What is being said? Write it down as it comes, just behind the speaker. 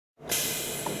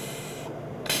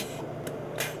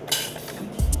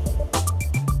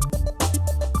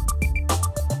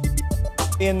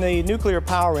In the nuclear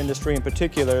power industry in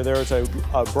particular, there's a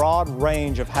broad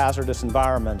range of hazardous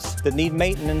environments that need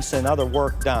maintenance and other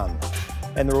work done.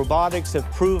 And the robotics have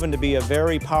proven to be a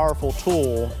very powerful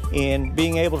tool in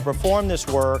being able to perform this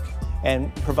work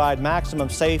and provide maximum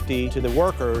safety to the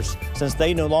workers, since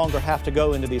they no longer have to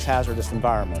go into these hazardous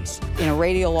environments. In a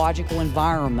radiological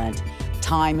environment,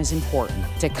 time is important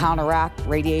to counteract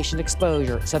radiation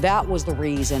exposure. So that was the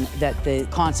reason that the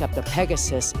concept of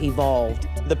Pegasys evolved.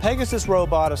 The Pegasys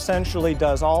robot essentially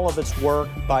does all of its work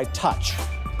by touch.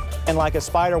 And like a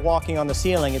spider walking on the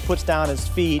ceiling, it puts down its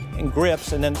feet and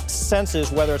grips and then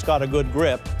senses whether it's got a good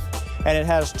grip. And it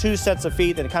has two sets of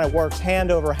feet that it kind of works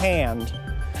hand over hand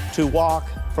to walk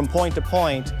from point to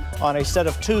point on a set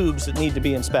of tubes that need to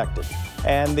be inspected.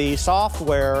 And the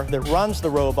software that runs the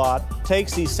robot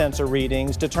takes these sensor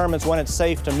readings, determines when it's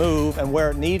safe to move and where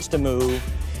it needs to move,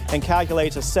 and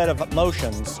calculates a set of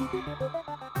motions.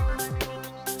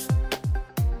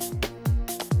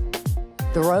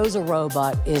 The ROSA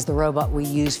robot is the robot we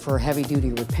use for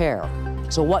heavy-duty repair.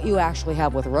 So what you actually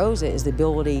have with ROSA is the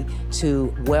ability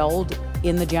to weld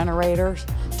in the generators,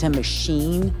 to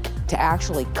machine, to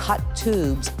actually cut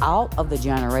tubes out of the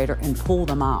generator and pull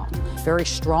them out. Very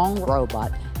strong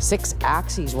robot,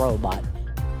 6-axis robot,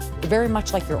 very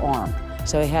much like your arm.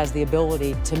 So it has the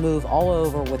ability to move all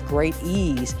over with great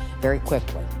ease very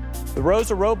quickly. The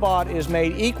ROSA robot is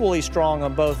made equally strong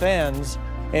on both ends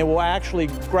and will actually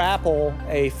grapple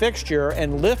a fixture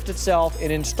and lift itself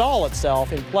and install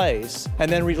itself in place, and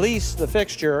then release the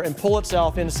fixture and pull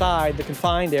itself inside the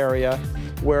confined area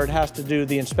where it has to do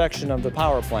the inspection of the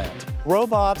power plant.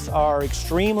 Robots are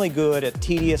extremely good at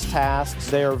tedious tasks.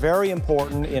 They are very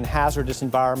important in hazardous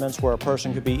environments where a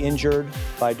person could be injured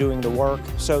by doing the work,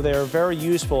 so they're very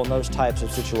useful in those types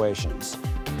of situations.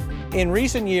 In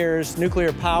recent years,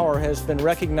 nuclear power has been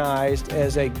recognized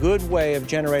as a good way of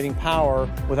generating power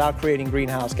without creating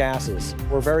greenhouse gases.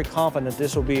 We're very confident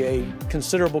this will be a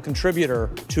considerable contributor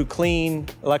to clean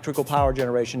electrical power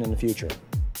generation in the future.